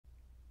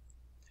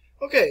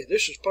Okay,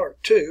 this is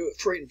part 2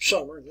 of Freedom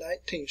Summer in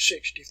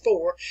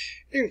 1964.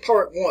 In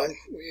part 1,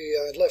 we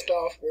left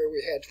off where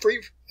we had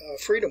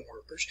freedom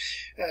workers.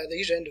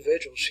 These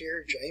individuals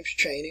here, James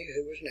Chaney,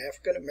 who was an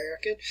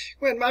African-American.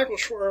 We had Michael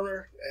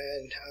Schwerner,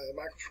 and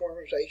Michael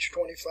Schwerner was age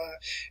 25,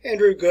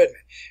 Andrew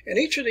Goodman. And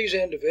each of these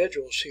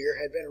individuals here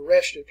had been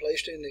arrested,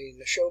 placed in the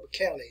Neshoba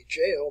County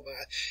Jail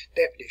by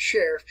Deputy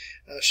Sheriff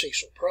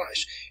Cecil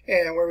Price.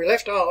 And where we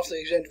left off,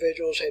 these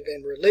individuals had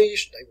been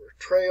released. They were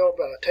tailed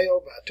by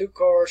 2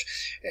 cars,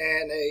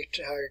 and they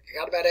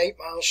got about 8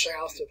 miles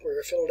south of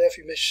where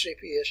Philadelphia,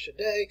 Mississippi is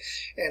today,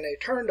 and they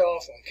turned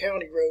off on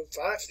County Road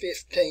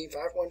 515,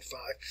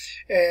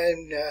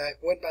 and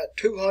went about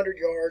 200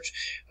 yards,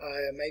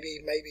 maybe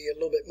a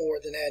little bit more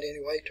than that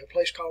anyway, to a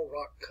place called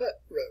Rock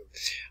Cut Road.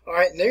 All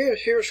right, and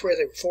here's where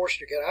they were forced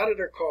to get out of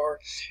their car,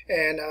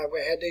 and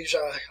we had these,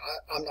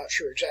 I'm not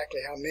sure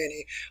exactly how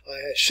many,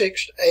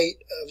 6 to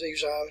 8 of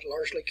these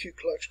largely Ku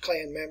Klux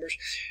Klan members,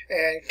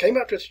 and came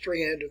up to the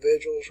 3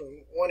 individuals,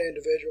 and one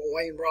individual,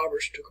 Wayne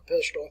Roberts, took a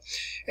pistol,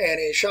 and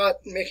he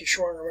shot Mickey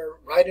Schwerner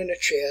right in the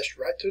chest,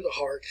 right through the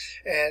heart,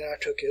 and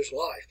took his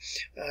life.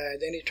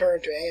 Then he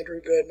turned to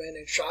Andrew Goodman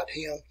and shot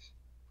him.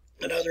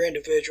 Another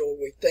individual,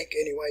 we think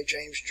anyway,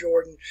 James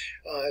Jordan,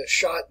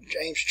 shot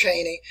James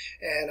Chaney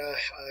and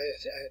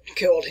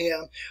killed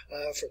him.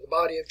 For the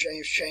body of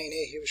James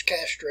Chaney, he was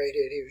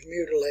castrated, he was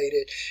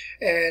mutilated,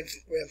 and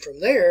from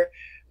there,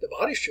 the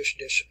bodies just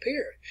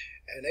disappeared,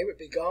 and they would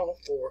be gone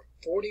for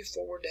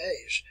 44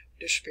 days.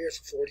 Disappeared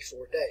for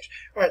 44 days.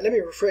 All right, let me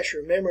refresh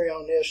your memory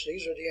on this.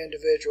 These are the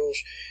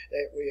individuals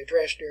that we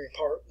addressed during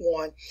part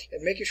 1.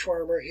 And Mickey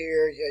Schwerner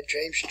here, you had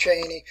James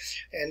Chaney,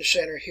 and the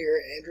center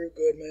here, Andrew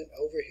Goodman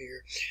over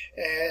here.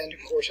 And, of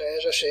course,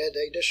 as I said,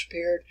 they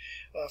disappeared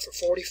for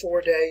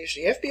 44 days.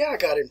 The FBI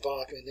got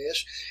involved in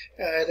this.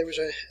 There was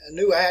a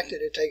new act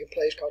that had taken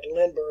place called the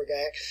Lindbergh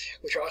Act,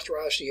 which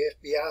authorized the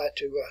FBI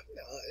to,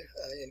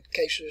 in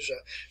cases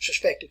of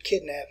suspected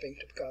kidnapping,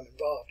 to become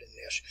involved in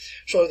this.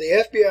 So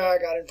the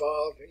FBI got involved.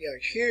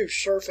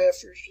 Huge search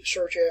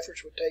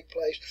efforts would take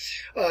place.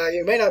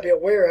 You may not be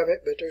aware of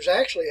it, but there's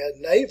actually a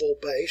naval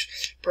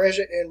base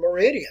present in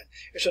Meridian.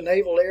 It's a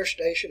naval air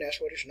station. That's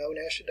what it's known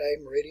as today,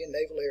 Meridian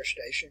Naval Air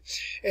Station.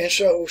 And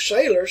so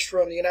sailors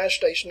from the United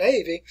States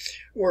Navy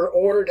were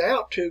ordered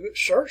out to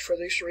search for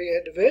these 3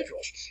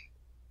 individuals.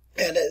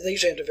 And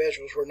these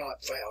individuals were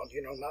not found,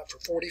 not for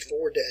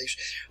 44 days.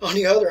 On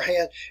the other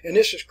hand, and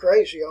this is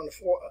crazy, on the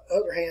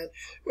other hand,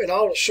 in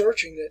all the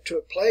searching that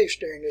took place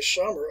during this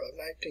summer of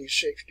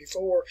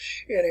 1964,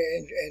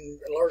 and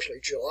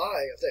largely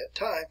July of that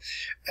time,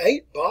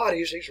 8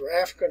 bodies, these were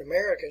African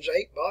Americans,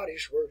 8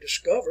 bodies were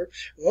discovered.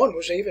 One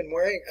was even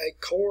wearing a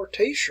Corps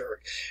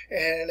t-shirt,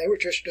 and they were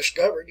just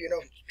discovered,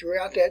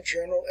 throughout that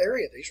general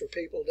area. These were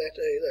people that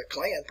the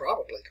Klan,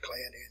 probably the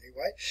Klan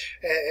anyway,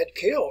 had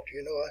killed,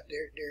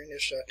 during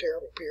this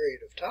terrible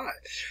period of time.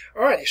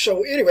 All righty,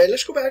 so anyway,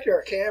 let's go back to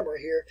our camera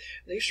here.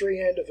 These 3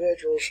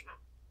 individuals,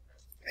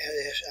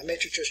 as I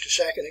mentioned just a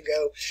second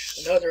ago,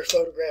 another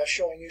photograph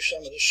showing you some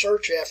of the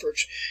search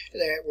efforts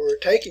that were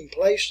taking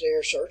place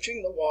there,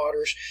 searching the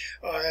waters.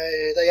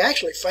 They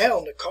actually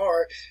found the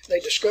car. They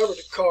discovered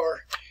the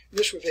car.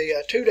 This would be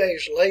 2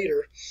 days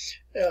later.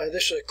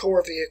 This is a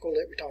Corps vehicle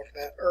that we talked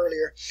about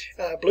earlier.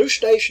 Blue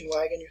station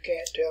wagon, you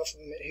can't tell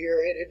from it here.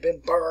 It had been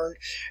burned.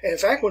 And in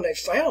fact, when they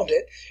found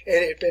it,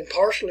 it had been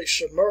partially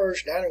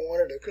submerged down in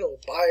one of the little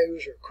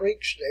bayous or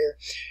creeks there.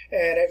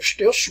 And it was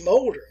still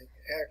smoldering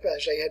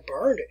as they had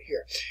burned it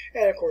here.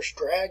 And of course,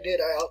 dragged it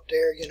out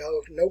there.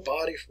 No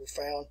bodies were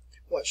found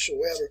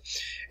whatsoever.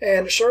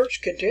 And the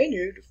search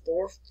continued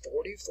for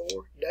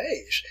 44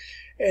 days.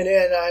 And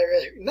then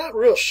I'm not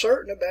real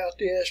certain about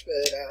this,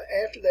 but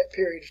after that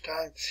period of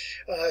time,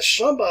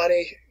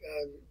 somebody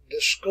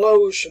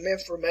disclosed some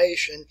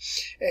information,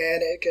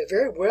 and it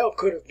very well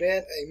could have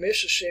been a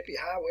Mississippi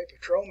Highway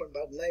patrolman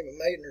by the name of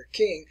Maynard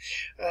King.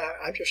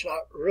 I'm just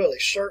not really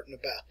certain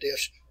about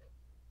this.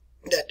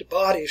 That the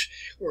bodies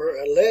were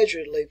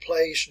allegedly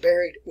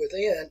buried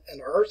within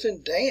an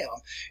earthen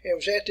dam. It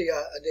was at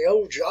the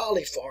old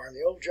Jolly farm,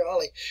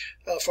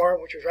 farm,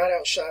 which was right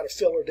outside of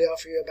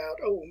Philadelphia, about,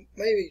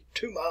 maybe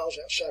 2 miles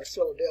outside of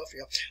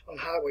Philadelphia on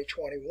Highway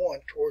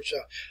 21 towards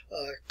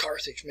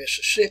Carthage,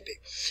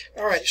 Mississippi.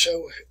 All right,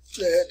 so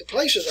the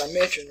places I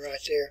mentioned right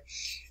there,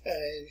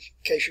 in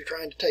case you're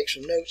trying to take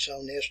some notes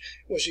on this,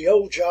 was the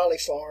old Jolly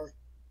farm.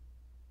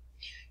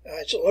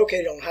 It's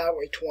located on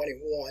Highway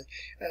 21.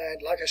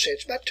 Like I said,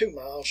 it's about 2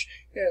 miles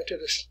to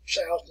the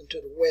south and to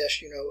the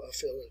west, of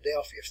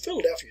Philadelphia.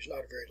 Philadelphia is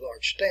not a very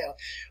large town.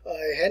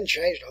 It hadn't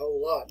changed a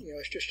whole lot.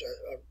 It's just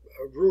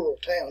a rural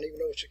town, even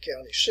though it's a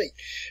county seat.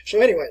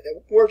 So anyway,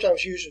 the words I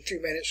was using a few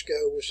minutes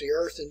ago was the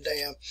earthen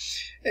dam.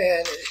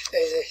 And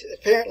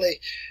apparently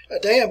a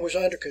dam was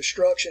under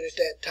construction at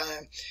that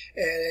time.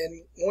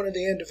 And one of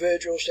the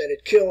individuals that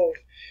had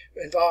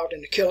involved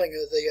in the killing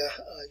of the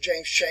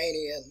James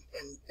Chaney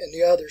and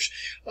the others,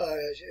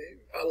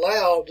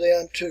 allowed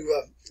them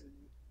to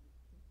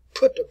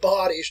put the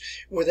bodies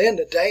within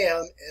the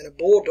dam, and a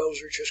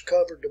bulldozer just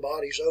covered the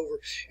bodies over,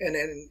 and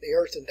then the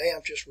earthen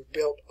dam just was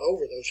built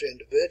over those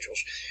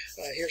individuals.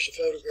 Here's a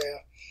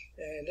photograph.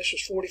 And this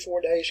was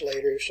 44 days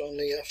later. It's on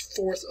the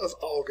 4th of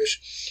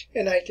August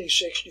in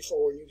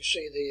 1964, and you can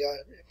see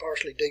the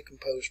partially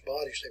decomposed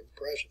bodies that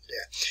were present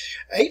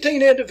there.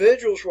 18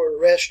 individuals were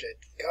arrested.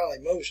 Golly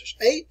Moses,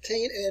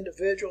 18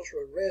 individuals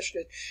were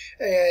arrested,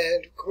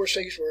 and of course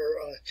these were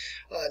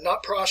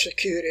not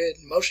prosecuted.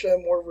 Most of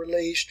them were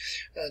released.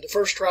 The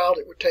first trial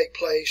that would take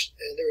place,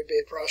 there would be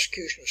a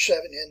prosecution of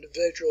 7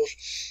 individuals,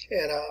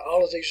 and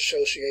all of these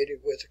associated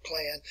with the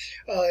Klan.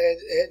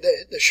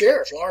 The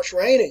sheriff, Lawrence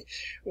Rainey,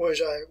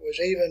 was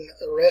even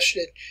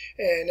arrested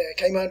and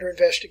came under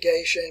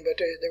investigation, but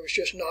there was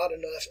just not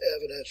enough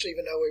evidence.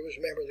 Even though he was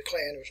a member of the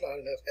Klan, there was not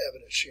enough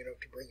evidence,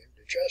 to bring him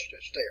to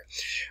justice there.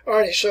 All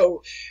right,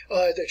 so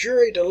the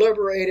jury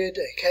deliberated.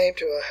 They came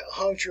to a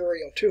hung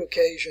jury on 2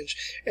 occasions,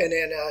 and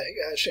then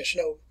since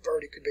no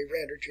verdict could be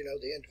rendered,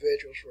 the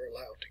individuals were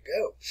allowed to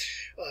go.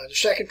 The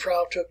second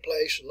trial took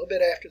place a little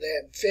bit after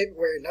that in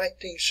February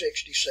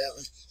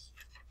 1967,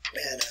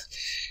 and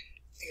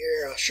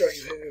here I'll show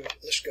you who.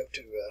 Let's go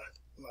to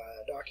my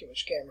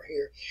documents camera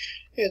here.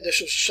 And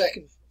this is the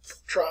second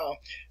trial.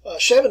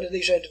 7 of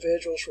these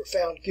individuals were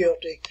found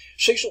guilty.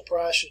 Cecil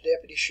Price, the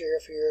deputy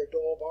sheriff here,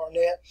 Doyle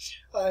Barnett,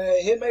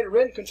 he had made a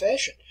written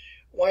confession.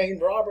 Wayne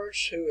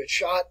Roberts, who had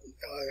shot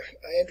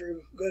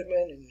Andrew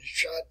Goodman and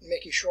shot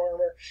Mickey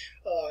Schwerner,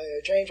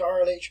 James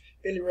Arledge,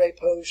 Billy Ray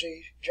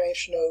Posey, James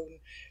Snowden,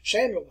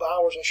 Samuel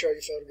Bowers. I'll show you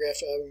a photograph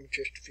of him in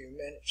just a few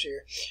minutes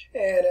here.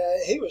 And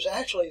he was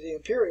actually the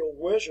imperial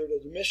wizard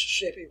of the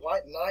Mississippi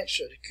White Knights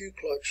of the Ku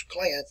Klux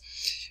Klan.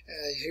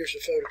 Here's a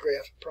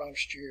photograph I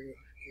promised you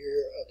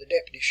here of the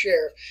deputy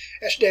sheriff.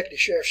 That's Deputy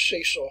Sheriff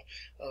Cecil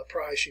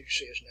Price. You can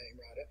see his name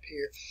right up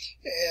here.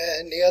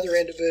 And the other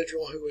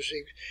individual who was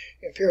the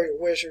imperial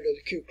wizard of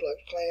the Ku Klux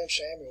Klan,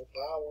 Samuel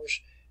Bowers.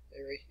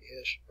 There he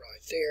is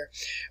right there.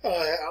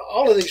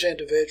 All of these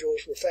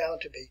individuals were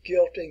found to be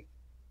guilty,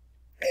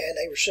 and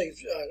they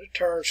received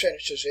term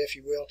sentences, if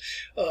you will,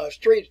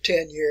 3 to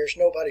 10 years.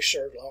 Nobody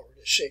served longer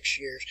than 6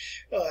 years.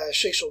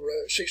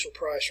 Cecil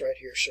Price right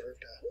here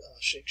served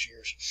 6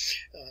 years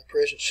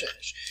prison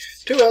sentence.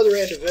 2 other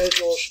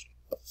individuals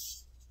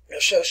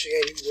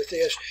associated with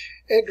this,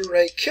 Edgar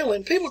Ray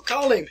Killen. People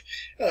call him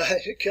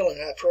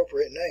Killen, an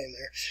appropriate name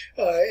there.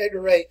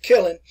 Edgar Ray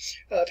Killen.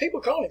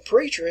 People call him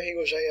preacher. He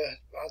was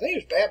I think he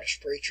was a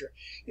Baptist preacher,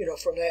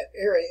 from that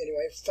area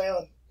anyway.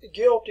 Found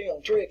guilty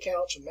on 3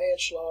 accounts of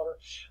manslaughter,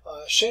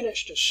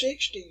 sentenced to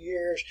 60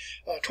 years,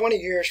 20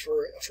 years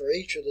for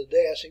each of the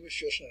deaths. He was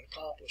just an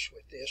accomplice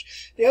with this.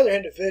 The other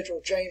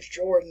individual, James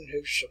Jordan,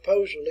 who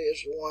supposedly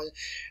is the one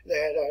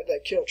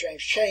that killed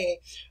James Chaney,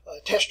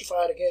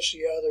 testified against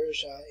the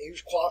others. He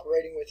was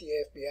cooperating with the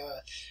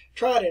FBI.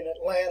 Tried in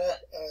Atlanta,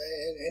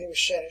 and he was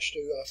sentenced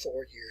to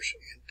 4 years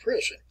in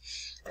prison.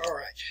 All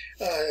right.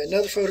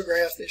 Another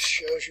photograph. This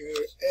shows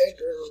you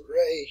Edgar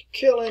Ray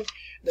Killen,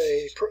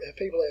 the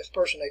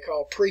person they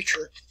call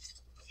preacher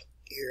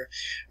here.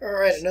 All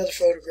right, another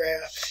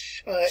photograph.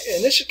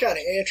 And this is kind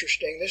of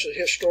interesting. This is a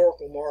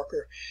historical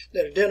marker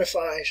that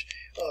identifies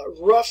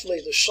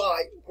roughly the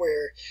site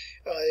where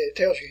it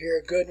tells you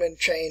here Goodman,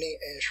 Chaney,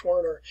 and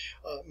Schwerner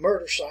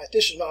murder site.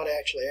 This is not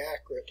actually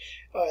accurate.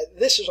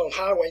 This is on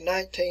Highway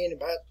 19,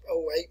 about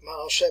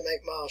 7,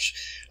 8 miles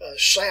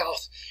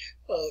south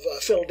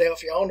of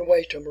Philadelphia, on the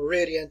way to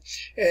Meridian,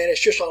 and it's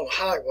just on the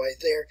highway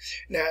there.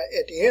 Now,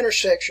 at the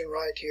intersection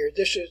right here,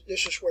 this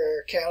is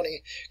where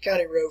County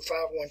Road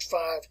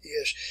 515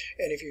 is,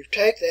 and if you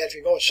take that, if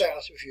you're going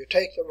south, if you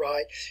take the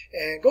right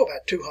and go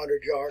about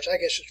 200 yards, I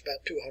guess it's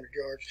about 200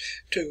 yards,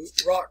 to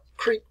Rock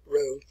Creek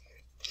Road,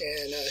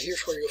 and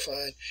here's where you'll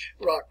find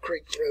Rock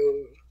Creek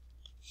Road.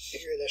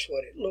 Here, that's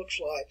what it looks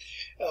like.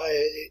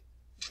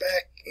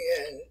 Back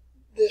in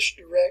this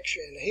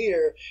direction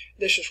here,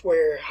 this is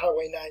where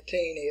Highway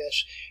 19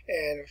 is,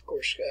 and of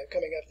course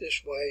coming up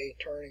this way,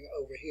 turning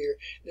over here,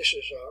 this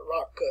is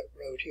Rock Cut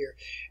Road here,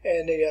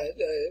 and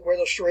where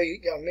those 3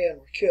 young men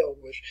were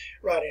killed was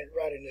right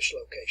in this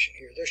location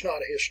here. There's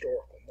not a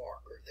historical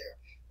marker there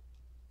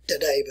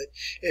today, but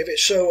if it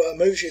so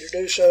moves you to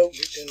do so,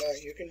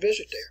 you can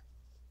visit there.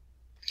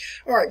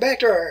 All right, back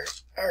to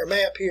our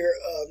map here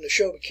of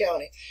Neshoba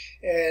County,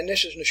 and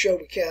this is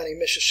Neshoba County,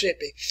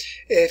 Mississippi.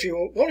 If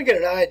you want to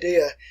get an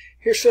idea,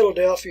 here's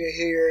Philadelphia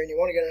here, and you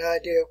want to get an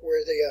idea of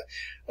where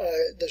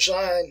the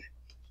Zion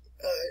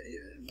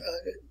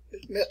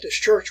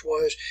Methodist Church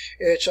was.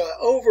 It's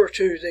over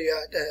to the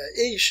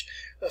east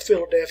of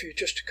Philadelphia,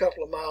 just a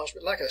couple of miles.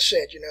 But like I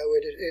said,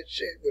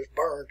 it was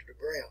burned to the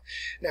ground.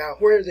 Now,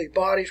 where the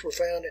bodies were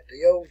found at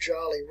the old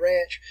Jolly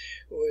Ranch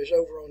was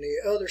over on the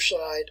other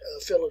side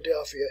of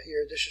Philadelphia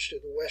here. This is to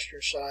the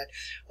western side.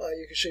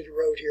 You can see the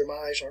road here.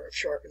 My eyes aren't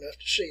sharp enough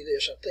to see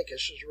this. I think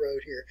this is the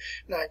road here,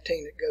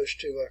 19, that goes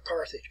to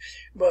Carthage.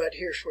 But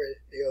here's where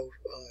the old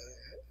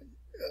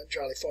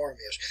Jolly Farm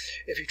is.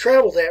 If you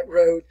travel that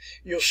road,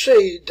 you'll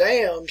see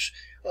dams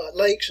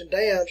lakes and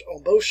dams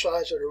on both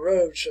sides of the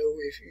road, so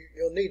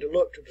you'll need to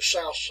look to the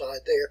south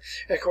side there.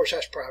 And of course,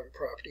 that's private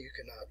property. You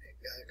cannot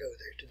go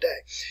there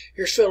today.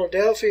 Here's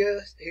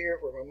Philadelphia, here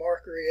where my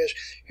marker is.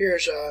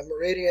 Here's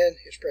Meridian,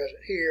 is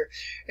present here,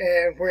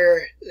 and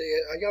where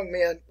the young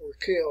men were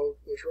killed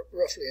was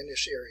roughly in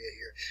this area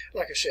here.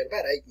 Like I said,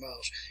 about 8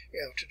 miles,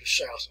 to the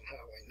south on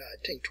Highway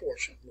 19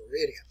 towards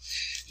Meridian.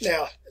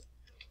 Now,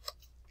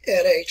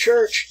 at a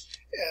church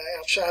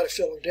outside of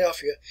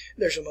Philadelphia,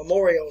 there's a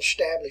memorial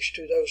established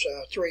to those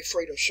 3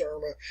 Freedom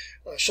Summer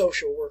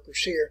social workers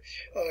here.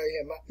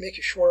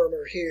 Mickey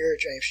Schwirmer here,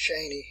 James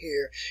Chaney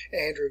here,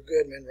 Andrew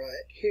Goodman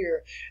right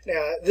here.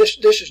 Now, this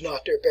is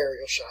not their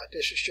burial site.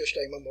 This is just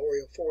a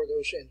memorial for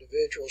those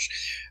individuals.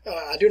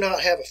 I do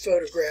not have a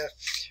photograph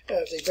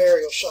of the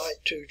burial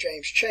site to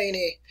James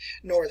Chaney,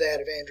 nor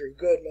that of Andrew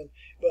Goodman,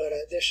 but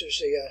this is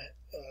the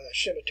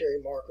cemetery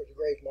marker, the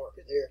grave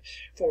marker there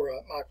for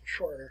Michael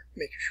Schwerner,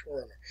 Mickey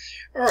Schwerner.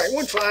 All right,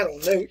 one final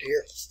note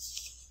here.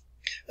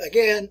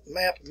 Again,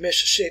 map of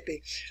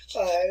Mississippi.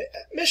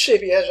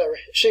 Mississippi, as I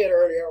said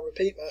earlier, I'll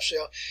repeat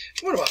myself,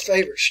 it's one of my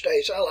favorite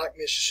states. I like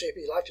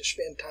Mississippi. I like to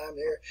spend time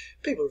there.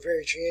 People are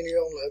very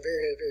genuine,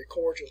 very, very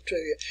cordial to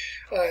you.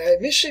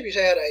 Mississippi's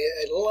had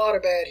a lot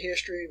of bad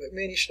history, but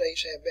many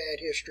states have bad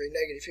history,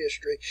 negative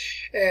history.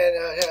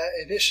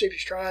 And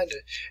Mississippi's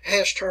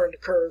has turned the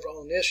curve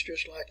on this,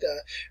 just like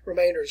the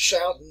remainder of the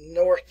South and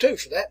North, too,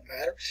 for that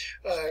matter.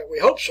 We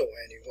hope so,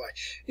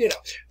 anyway.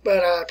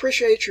 But I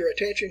appreciate your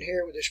attention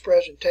here with this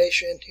presentation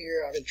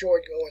here. I've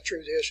enjoyed going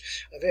through this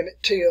of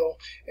Emmett Till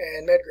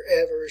and Medgar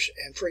Evers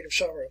and Freedom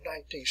Summer of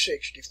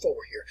 1964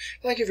 here.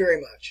 Thank you very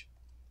much.